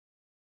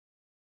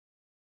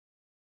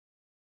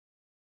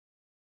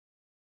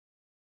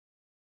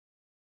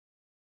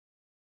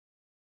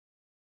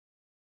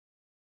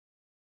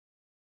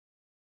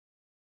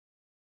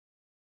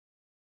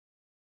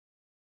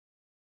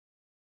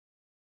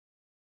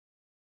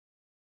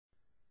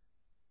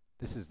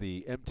This is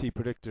the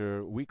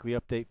MTPredictor weekly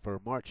update for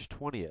March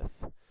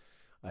 20th.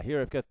 Here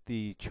I've got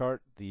the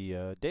chart,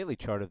 the daily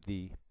chart of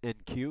the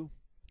NQ,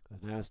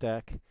 the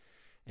NASDAQ,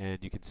 and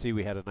you can see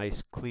we had a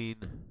nice clean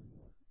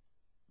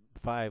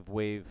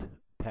 5-wave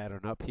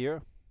pattern up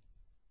here.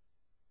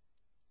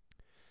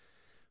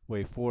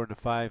 Wave 4 and a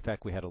 5, in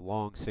fact we had a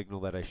long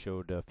signal that I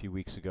showed a few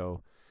weeks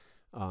ago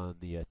on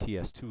the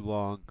TS2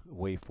 long,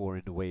 wave 4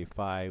 into wave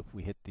 5.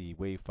 We hit the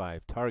wave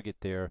 5 target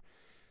there,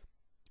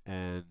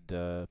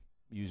 and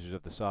users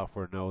of the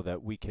software know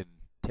that we can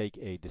take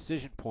a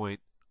decision point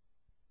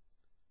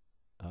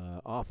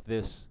off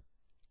this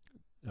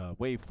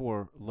wave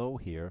 4 low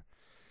here,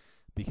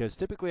 because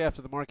typically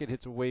after the market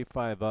hits a wave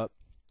 5 up,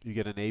 you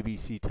get an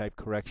ABC type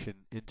correction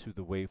into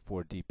the wave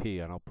 4 DP,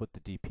 and I'll put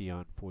the DP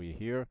on for you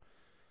here.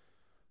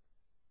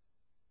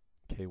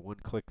 Okay,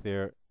 one click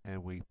there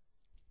and we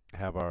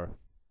have our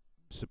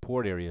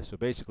support area. So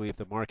basically if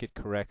the market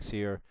corrects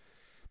here,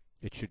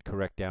 it should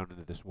correct down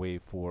into this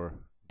wave 4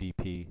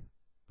 DP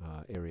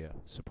area,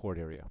 support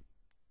area.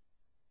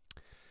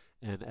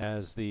 And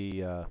as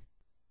the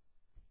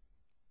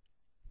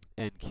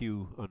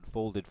NQ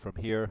unfolded from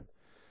here,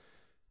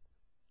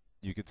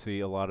 you can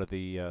see a lot of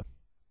the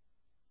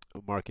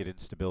market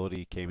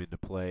instability came into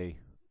play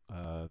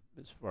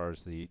as far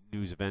as the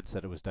news events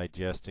that it was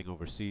digesting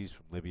overseas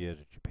from Libya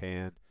to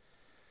Japan,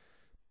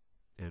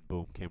 and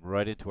boom, came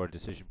right into our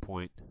decision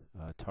point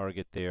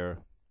target there,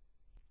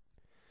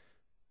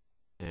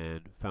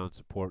 and found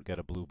support, got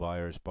a blue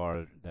buyer's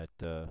bar that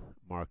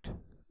marked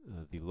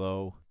the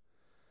low,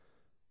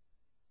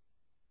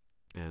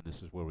 and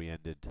this is where we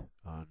ended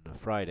on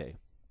Friday.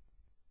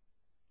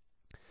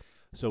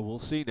 So we'll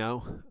see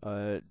now,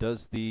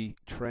 does the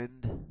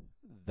trend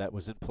that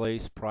was in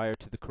place prior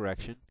to the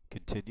correction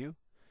continue,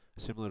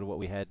 similar to what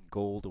we had in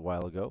gold a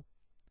while ago,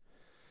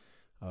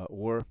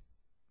 or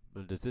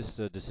does this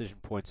decision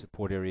point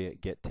support area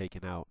get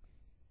taken out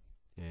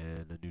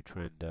and a new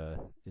trend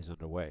is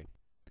underway?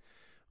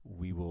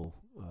 We will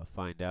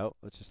find out.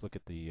 Let's just look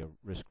at the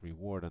risk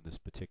reward on this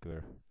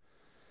particular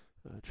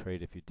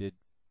trade. If you did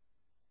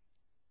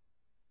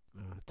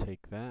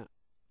take that,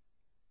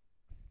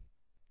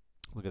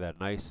 look at that,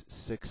 nice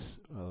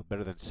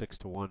better than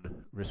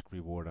 6-to-1 risk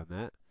reward on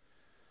that.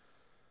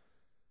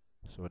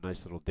 So a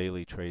nice little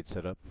daily trade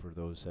set up for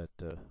those that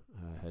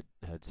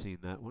had seen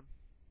that one.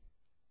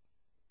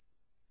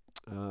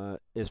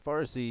 As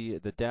far as the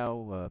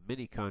Dow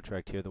mini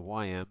contract here, the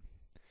YM,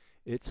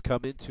 it's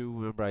come into,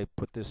 remember I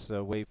put this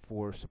wave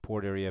 4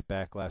 support area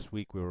back last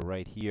week. We were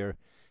right here,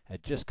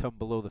 had just come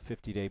below the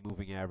 50-day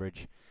moving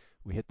average.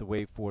 We hit the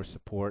wave 4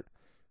 support.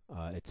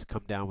 It's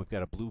come down. We've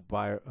got a blue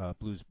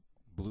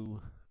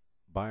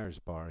buyer's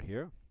bar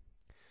here,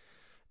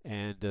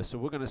 and so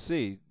we're going to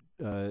see,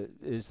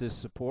 is this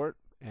support,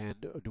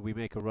 and do we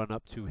make a run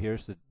up to,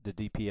 here's the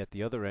DP at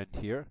the other end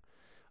here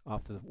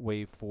off the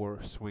wave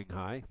 4 swing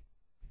high,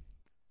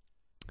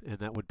 and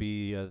that would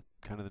be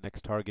kind of the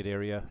next target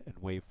area, and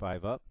wave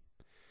 5 up.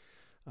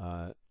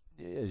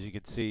 As you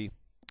can see,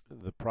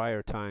 the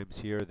prior times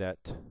here that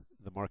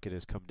the market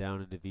has come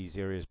down into these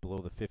areas below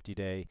the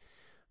 50-day,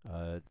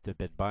 there have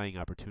been buying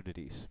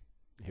opportunities.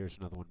 Here's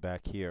another one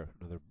back here,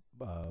 another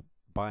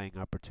buying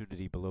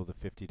opportunity below the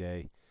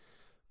 50-day,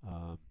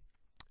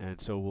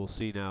 and so we'll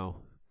see now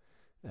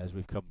as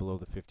we've come below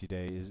the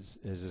 50-day, is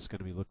this going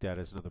to be looked at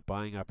as another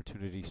buying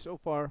opportunity? So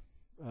far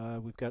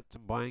we've got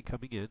some buying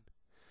coming in,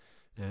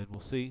 and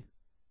we'll see,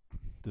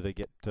 do they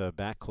get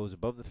back, close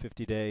above the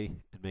 50-day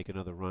and make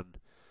another run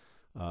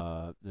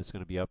that's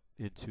going to be up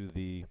into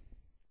the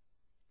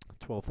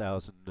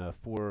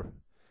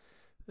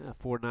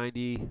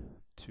 12,490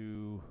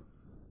 to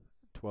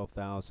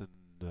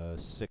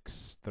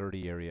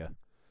 12,630 area.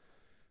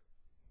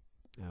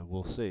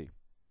 We'll see.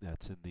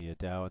 That's in the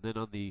Dow. And then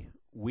on the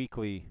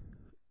weekly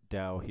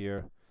Dow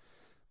here,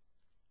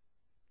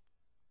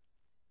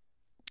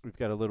 we've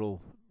got a little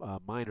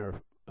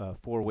minor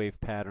 4-wave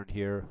pattern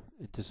here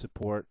into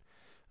support.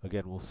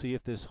 Again, we'll see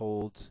if this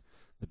holds.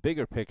 The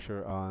bigger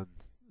picture on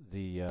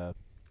the, if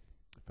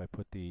I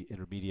put the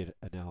intermediate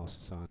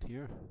analysis on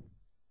here,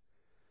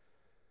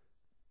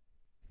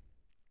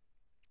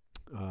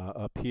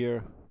 up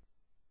here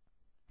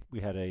we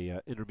had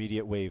a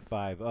intermediate wave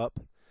 5 up,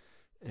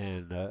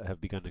 and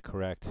have begun to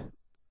correct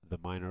the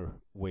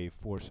minor wave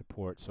 4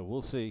 support. So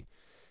we'll see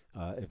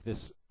if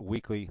this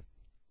weekly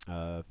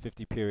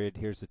 50 period,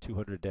 here's the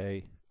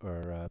 200-day,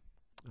 or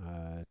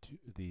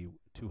the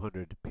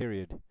 200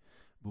 period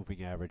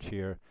moving average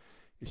here.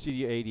 You see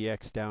your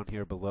ADX down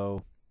here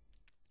below,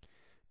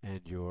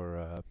 and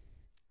your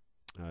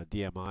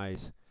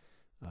DMIs,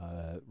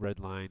 red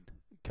line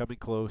coming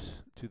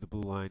close to the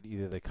blue line.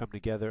 Either they come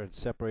together and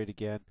separate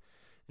again,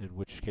 in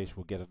which case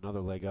we'll get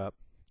another leg up,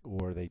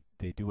 or they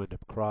do end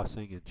up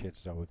crossing, and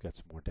chances are we've got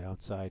some more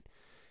downside,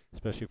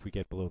 especially if we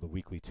get below the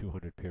weekly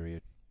 200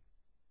 period.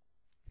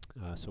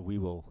 So we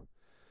will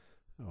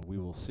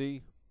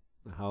see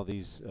how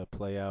these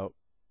play out,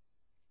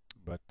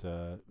 but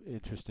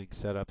interesting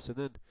setups. And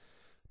then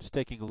just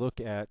taking a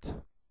look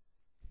at,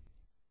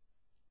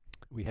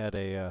 we had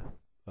a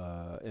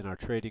in our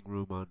trading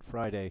room on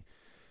Friday,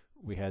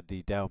 we had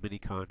the Dow mini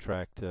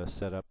contract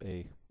set up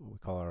what we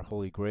call our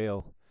Holy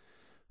Grail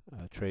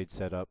trade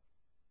set up,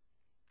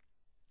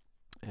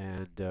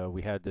 and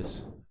we had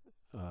this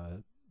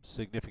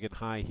significant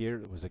high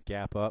here. It was a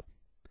gap up.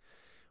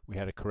 We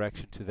had a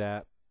correction to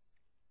that,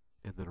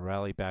 and then a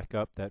rally back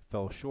up that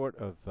fell short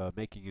of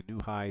making a new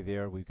high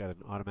there. We've got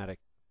an automatic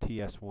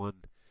TS1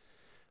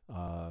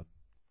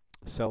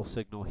 sell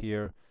signal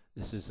here.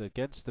 This is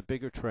against the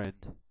bigger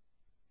trend,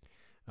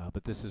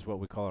 but this is what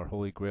we call our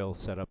Holy Grail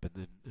setup,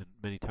 and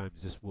many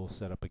times this will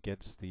set up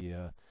against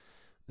the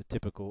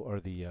typical or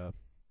the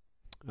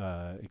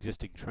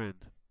existing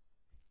trend.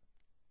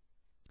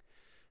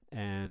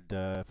 And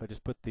if I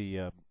just put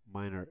the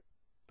minor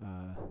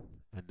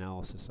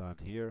analysis on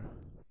here,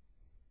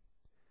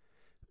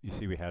 you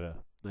see we had a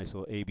nice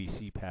little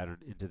ABC pattern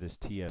into this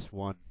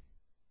TS1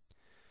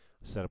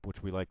 setup,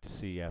 which we like to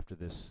see after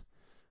this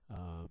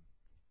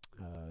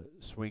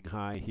swing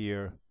high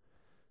here,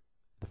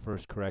 the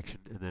first correction,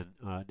 and then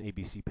an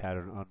ABC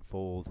pattern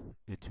unfold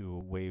into a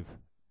wave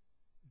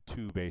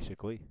 2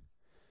 basically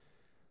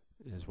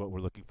is what we're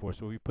looking for.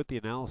 So we put the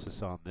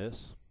analysis on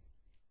this.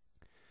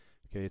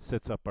 Okay, it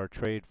sets up our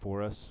trade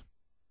for us.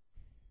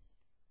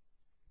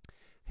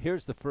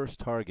 Here's the first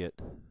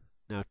target.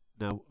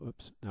 Now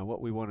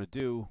what we want to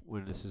do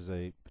when this is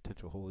a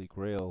potential Holy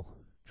Grail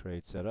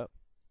trade setup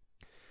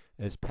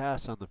is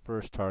pass on the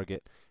first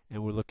target,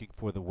 and we're looking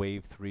for the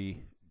wave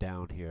 3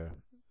 down here,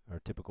 our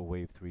typical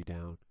wave 3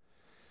 down.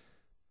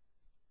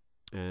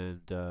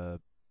 And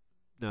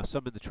now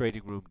some in the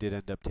trading room did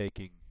end up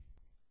taking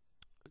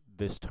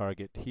this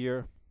target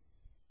here,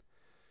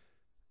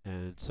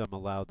 and some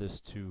allowed this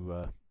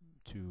to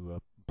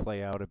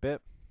play out a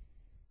bit.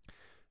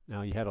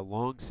 Now you had a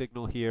long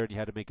signal here, and you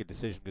had to make a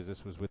decision because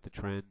this was with the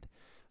trend.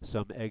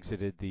 Some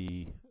exited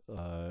the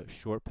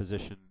short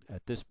position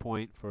at this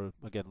point for,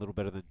 again, a little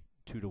better than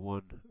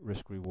 2-to-1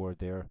 risk reward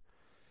there.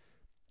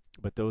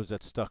 But those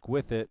that stuck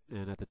with it,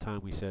 and at the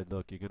time we said,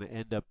 look, you're going to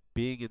end up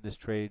being in this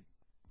trade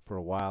for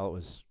a while. It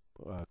was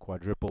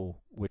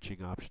quadruple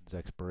witching options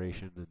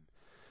expiration,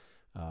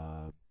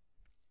 and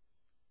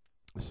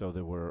so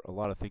there were a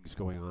lot of things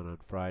going on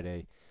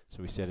Friday.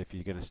 So we said, if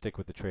you're going to stick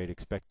with the trade,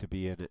 expect to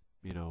be in it,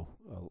 you know,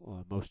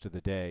 most of the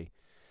day,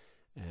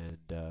 and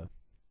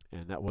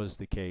that was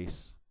the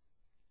case.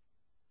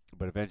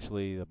 But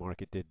eventually, the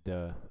market did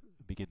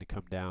begin to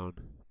come down.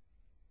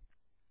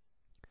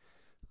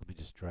 Let me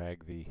just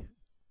drag the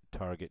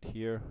target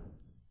here,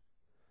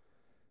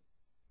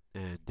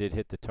 and did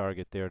hit the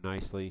target there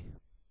nicely.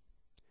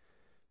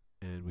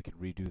 And we can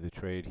redo the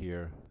trade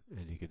here,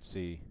 and you can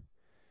see,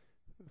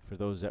 for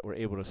those that were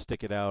able to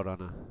stick it out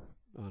on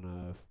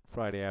a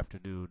Friday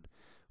afternoon,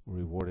 were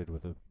rewarded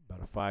with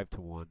about a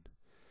 5-to-1.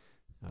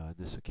 In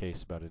this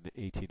case, about an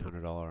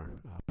 $1,800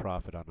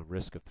 profit on a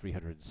risk of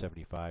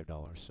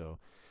 $375. So,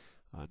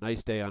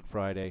 nice day on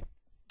Friday,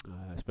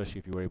 especially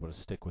if you were able to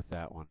stick with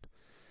that one.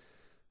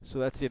 So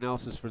that's the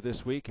analysis for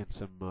this week, and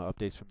some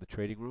updates from the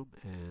trading room.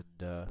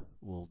 And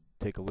we'll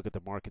take a look at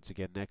the markets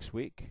again next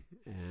week,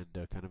 and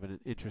kind of an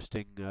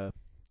interesting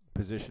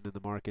position in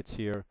the markets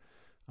here.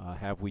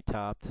 Have we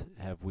topped?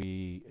 Have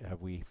we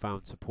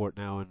found support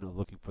now and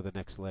looking for the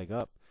next leg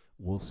up?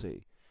 We'll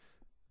see.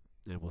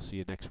 And we'll see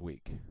you next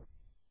week.